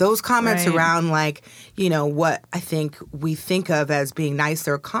 right? Yeah. Those comments around like, you know, what I think we think of as being nice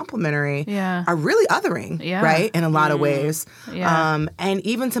or complimentary are really othering, right? In a lot of ways. Yeah. And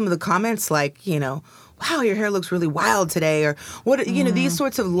even some of the comments like, you know, wow, your hair looks really wild today, or what, you know, these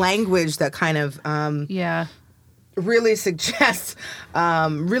sorts of language that kind of really suggests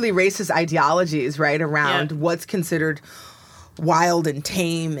really racist ideologies, right, around what's considered wild and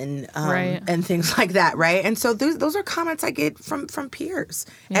tame and things like that, right? And so those are comments I get from peers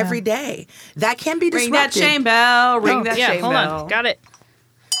every day. That can be disruptive. Ring that shame bell. Ring that shame hold bell. on. Got it.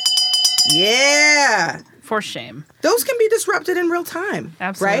 Yeah. For shame. Those can be disrupted in real time.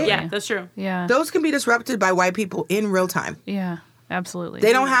 Absolutely. Right? Yeah, that's true. Yeah. Those can be disrupted by white people in real time. Yeah. Absolutely.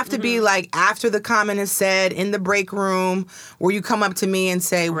 They don't have to be like after the comment is said in the break room where you come up to me and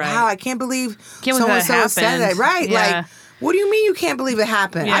say, wow, I can't believe so-and-so said that. Right. Yeah. Like, what do you mean you can't believe it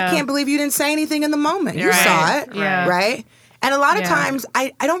happened? Yeah. I can't believe you didn't say anything in the moment. You saw it. Yeah. Right? And a lot of times,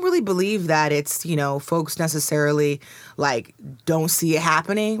 I don't really believe that it's, you know, folks necessarily, like, don't see it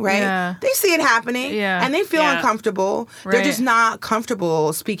happening, right? Yeah. They see it happening, and they feel uncomfortable. Right. They're just not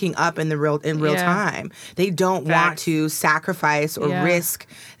comfortable speaking up in real time. They don't want to sacrifice or risk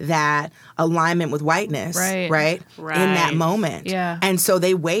that alignment with whiteness, right? In that moment. Yeah. And so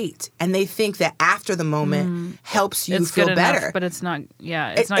they wait, and they think that after the moment helps you feel good better. Enough, but it's not,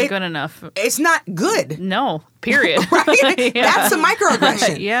 it's not good enough. It's not good. No, period. Right? That's a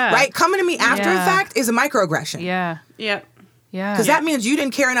microaggression. Right? Coming to me after the fact is a microaggression. Yeah. Yeah. Yeah. Because that means you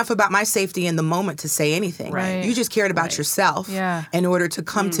didn't care enough about my safety in the moment to say anything. Right. You just cared about yourself in order to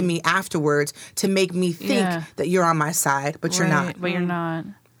come to me afterwards to make me think that you're on my side, but you're not. But you're not.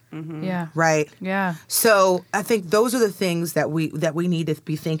 Mm-hmm. Yeah. Right. Yeah. So I think those are the things that we need to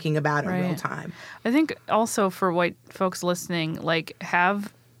be thinking about in real time. I think also for white folks listening, like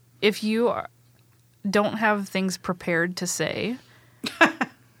if you don't have things prepared to say.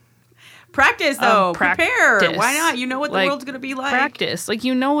 Practice though. Prepare. Why not? You know what the world's gonna be like. Practice. Like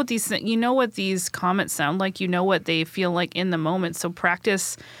you know what these comments sound like. You know what they feel like in the moment. So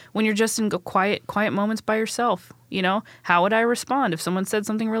practice when you're just in quiet moments by yourself. You know, how would I respond if someone said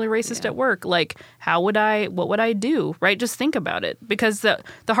something really racist at work? Like, what would I do? Right? Just think about it. Because the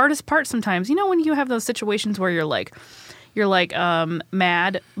hardest part sometimes, you know, when you have those situations where you're like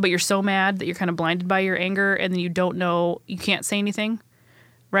mad, but you're so mad that you're kind of blinded by your anger, and then you can't say anything,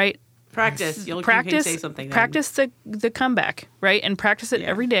 right? Practice. You can say something. Then. Practice the comeback, right? And practice it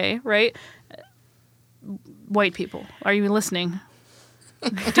every day, right? White people, are you listening? Do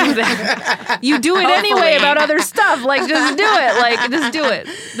that. You do it anyway about other stuff. Like, just do it. Like, just do it.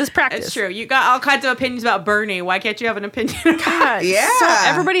 Just practice. It's true. You got all kinds of opinions about Bernie. Why can't you have an opinion? God, so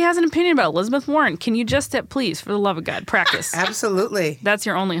everybody has an opinion about Elizabeth Warren. Can you just, please, for the love of God, practice? Absolutely. That's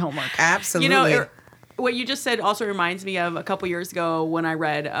your only homework. Absolutely. You know, what you just said also reminds me of a couple years ago when I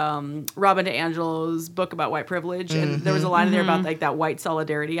read Robin DiAngelo's book about white privilege, and there was a line in there about like that white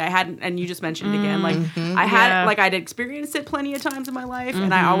solidarity. I hadn't, and you just mentioned it again. Like I had, like I'd experienced it plenty of times in my life,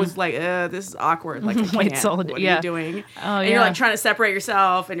 and I always like, this is awkward. Like white solidarity. What are you doing? Oh, and you're like trying to separate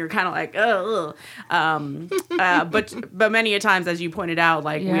yourself, and you're kind of like, but many a times, as you pointed out,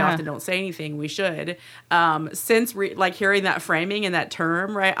 like we often don't say anything. We should. Since like hearing that framing and that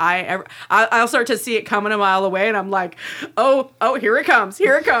term, right? I'll start to see it coming a mile away, and I'm like, oh, here it comes. I'm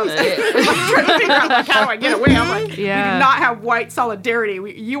like trying to figure out like, how do I get away? I'm like, we do not have white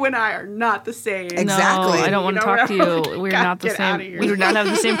solidarity. You and I are not the same. Exactly. No, I don't want to talk to you. We're not the same. We do not have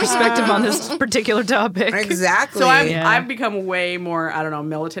the same perspective on this particular topic. Exactly. So I've become way more, I don't know,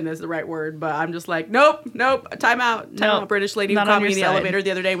 militant is the right word, but I'm just like, nope, time out. British lady who caught me in the elevator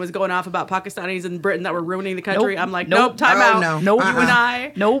the other day was going off about Pakistanis in Britain that were ruining the country. I'm like, time out. No. You and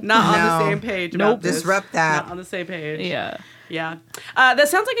I, not on the same page. Disrupt that. Not on the same page. Yeah. That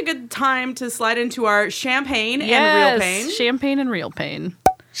sounds like a good time to slide into our champagne and real pain. Champagne and real pain.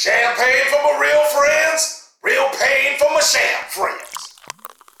 Champagne for my real friends, real pain for my champ friends.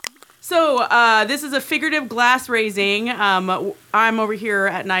 So this is a figurative glass raising. I'm over here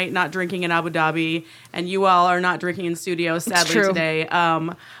at night not drinking in Abu Dhabi, and you all are not drinking in studio, sadly, today.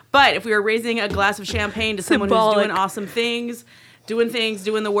 But if we were raising a glass of champagne to someone who's doing awesome things, doing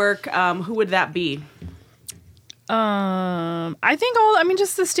the work, who would that be? I think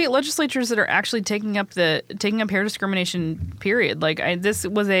just the state legislatures that are actually taking up hair discrimination, period. Like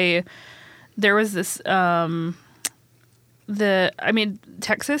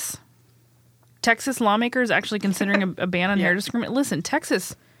Texas lawmakers actually considering a ban on hair discrimination. Listen,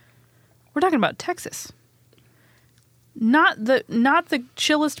 Texas, we're talking about Texas. Not the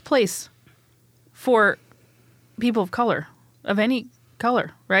chillest place for people of color, of any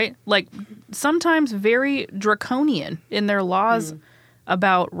color, right? Like sometimes very draconian in their laws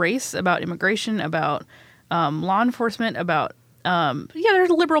about race, about immigration, about law enforcement, about there's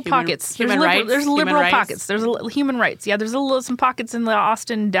liberal pockets. There's liberal pockets. There's human rights. Yeah, there's some pockets in the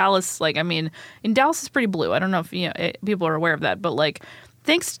Austin, Dallas. Like, I mean, in Dallas is pretty blue. I don't know if people are aware of that, but like,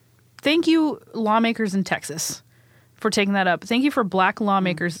 thank you, lawmakers in Texas, for taking that up. Thank you for Black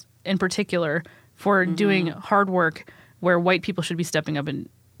lawmakers in particular for doing hard work where white people should be stepping up and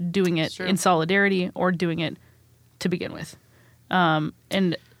doing it in solidarity or doing it to begin with,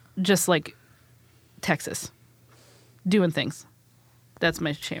 and just like Texas doing things. That's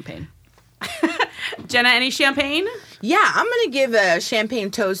my champagne. Jenna, any champagne? Yeah, I'm going to give a champagne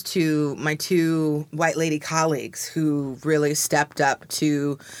toast to my two white lady colleagues who really stepped up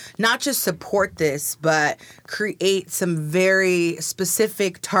to not just support this, but create some very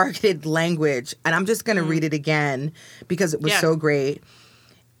specific targeted language. And I'm just going to read it again because it was so great.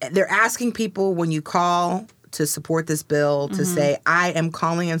 They're asking people when you call to support this bill to say, I am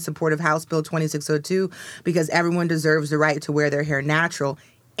calling in support of House Bill 2602 because everyone deserves the right to wear their hair natural.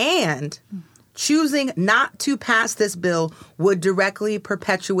 And choosing not to pass this bill would directly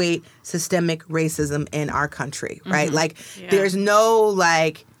perpetuate systemic racism in our country, right? Like, there's no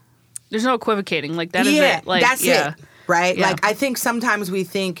equivocating. Like, that is it. Like, that's it, right? Yeah. Like, I think sometimes we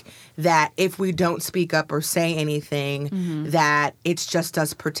think that if we don't speak up or say anything, that it's just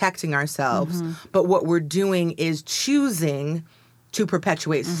us protecting ourselves. But what we're doing is choosing to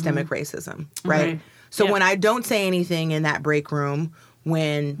perpetuate systemic racism, right? So when I don't say anything in that break room,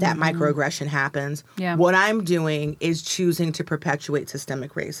 when that microaggression happens, what I'm doing is choosing to perpetuate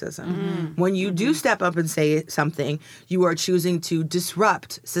systemic racism. When you do step up and say something, you are choosing to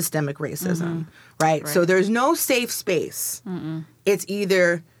disrupt systemic racism, right? So there's no safe space. It's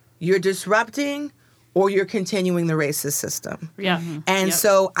either you're disrupting or you're continuing the racist system. And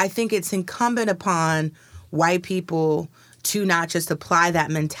so I think it's incumbent upon white people to not just apply that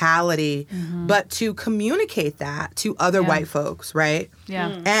mentality, but to communicate that to other white folks, right?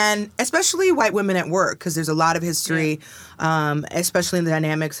 And especially white women at work, because there's a lot of history, especially in the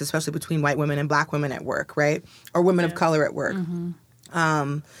dynamics, especially between white women and Black women at work, right? Or women of color at work.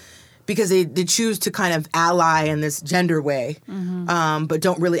 Because they choose to kind of ally in this gender way, but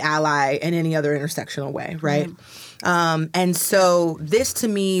don't really ally in any other intersectional way, right? And so this to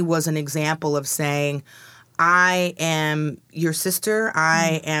me was an example of saying, I am your sister,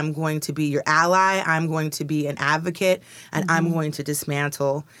 I am going to be your ally, I'm going to be an advocate, and I'm going to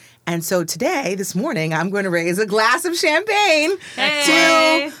dismantle. And so today, this morning, I'm going to raise a glass of champagne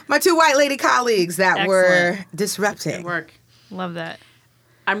to my two white lady colleagues that were disrupting. Good work. Love that.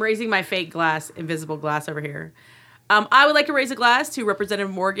 I'm raising my fake glass, invisible glass over here. I would like to raise a glass to Representative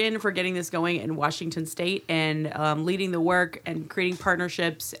Morgan for getting this going in Washington State and leading the work and creating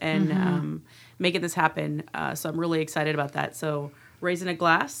partnerships and making this happen. So I'm really excited about that. So raising a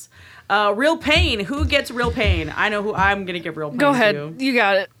glass. Real pain. Who gets real pain? I know who I'm going to give real pain to. Go ahead. You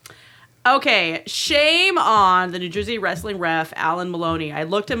got it. Okay, shame on the New Jersey wrestling ref, Alan Maloney. I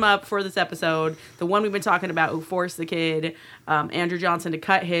looked him up for this episode, the one we've been talking about who forced the kid, Andrew Johnson, to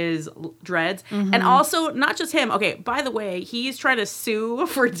cut his dreads. And also, not just him. Okay, by the way, he's trying to sue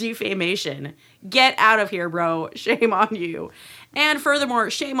for defamation. Get out of here, bro. Shame on you. And furthermore,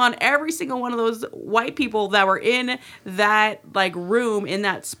 shame on every single one of those white people that were in that room, in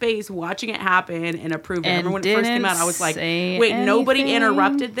that space, watching it happen and approved it. I remember when it first came out, I was like, wait, nobody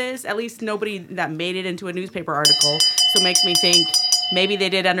interrupted this? At least nobody that made it into a newspaper article. So it makes me think maybe they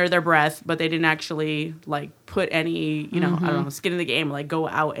did under their breath, but they didn't actually put any, I don't know, skin in the game, go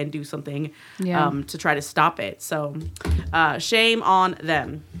out and do something to try to stop it. So shame on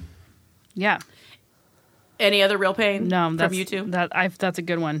them. Yeah. Any other real pain from you two? That's a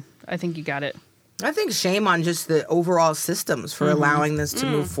good one. I think you got it. I think shame on just the overall systems for allowing this to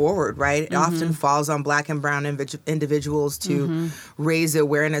move forward, right? It often falls on Black and brown individuals to raise the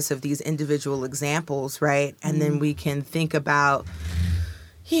awareness of these individual examples, right? And then we can think about,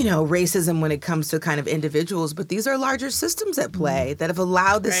 racism when it comes to kind of individuals, but these are larger systems at play that have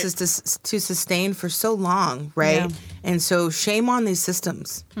allowed this to sustain for so long, right? Yeah. And so shame on these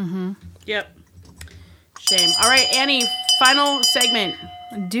systems. Yep. Shame. All right, Annie, final segment.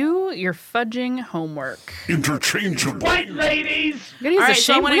 Do your fudging homework. Interchangeable. White ladies! We're going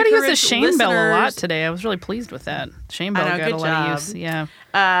to use the shame bell a lot today. I was really pleased with that. Shame bell got a lot of use. Yeah.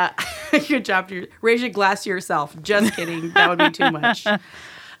 Good job. Raise your glass to yourself. Just kidding. That would be too much.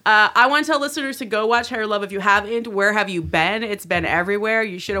 I want to tell listeners to go watch Hair Love if you haven't. Where have you been? It's been everywhere.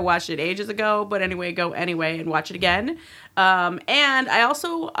 You should have watched it ages ago. But anyway, go anyway and watch it again. And I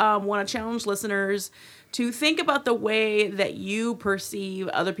also want to challenge listeners to think about the way that you perceive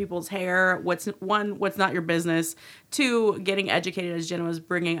other people's hair. What's not your business. Two, getting educated, as Jenna was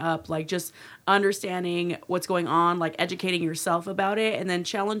bringing up, just understanding what's going on, educating yourself about it, and then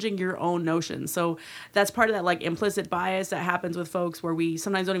challenging your own notions. So that's part of that implicit bias that happens with folks where we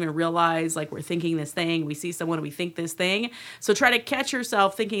sometimes don't even realize we're thinking this thing. We see someone and we think this thing. So try to catch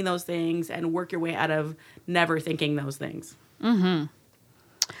yourself thinking those things and work your way out of never thinking those things.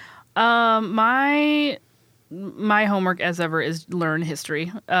 My homework, as ever, is learn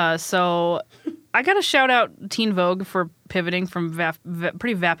history. So I got to shout out Teen Vogue for pivoting from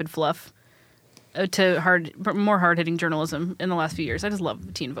pretty vapid fluff to more hard-hitting journalism in the last few years. I just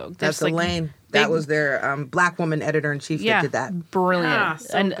love Teen Vogue. That's Elaine. That was their Black woman editor-in-chief that did that. Brilliant.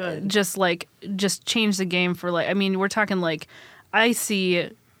 So and good. Just change the game for we're talking I see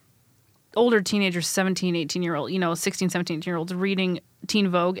older teenagers, 17, 18-year-old, 16, 17, 18-year-olds reading Teen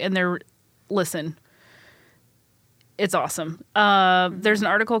Vogue, and listen, it's awesome. There's an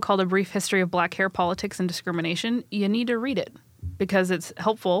article called A Brief History of Black Hair Politics and Discrimination. You need to read it because it's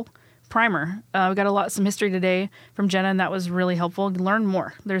helpful. Primer. We got some history today from Jenna, and that was really helpful. Learn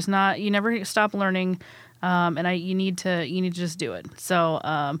more. You never stop learning, and you need to just do it. So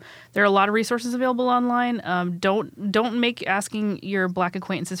there are a lot of resources available online. Don't make asking your Black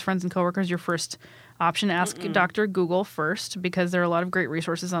acquaintances, friends, and coworkers your first option. Ask Dr. Google first, because there are a lot of great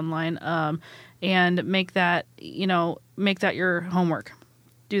resources online. And make that your homework.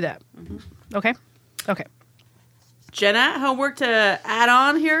 Do that. Okay. Jenna, homework to add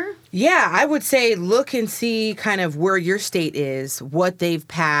on here? Yeah, I would say look and see kind of where your state is, what they've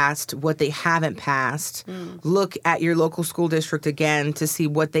passed, what they haven't passed. Look at your local school district again to see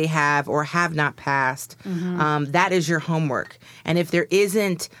what they have or have not passed. That is your homework. And if there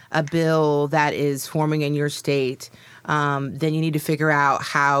isn't a bill that is forming in your state, then you need to figure out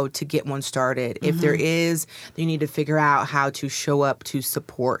how to get one started. If there is, then you need to figure out how to show up to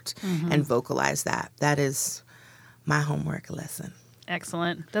support and vocalize that. That is my homework lesson.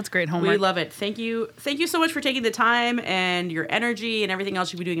 Excellent. That's great homework. We love it. Thank you so much for taking the time and your energy and everything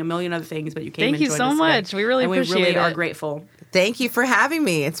else. You'll be doing a million other things, but you came and joined us. Thank you so much. Today. We really appreciate it. We really are grateful. Thank you for having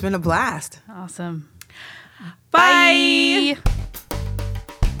me. It's been a blast. Awesome. Bye.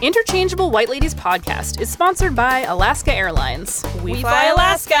 Interchangeable White Ladies podcast is sponsored by Alaska Airlines. We fly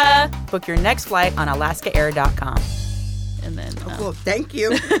Alaska. Book your next flight on alaskaair.com. And then, cool. Thank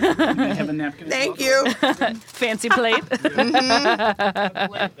you. I have a napkin. Thank you. Fancy plate.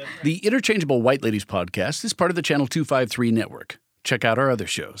 The Interchangeable White Ladies podcast is part of the Channel 253 network. Check out our other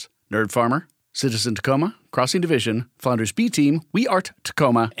shows: Nerd Farmer, Citizen Tacoma, Crossing Division, Flounders B Team, We Art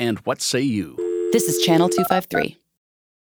Tacoma, and What Say You. This is Channel 253.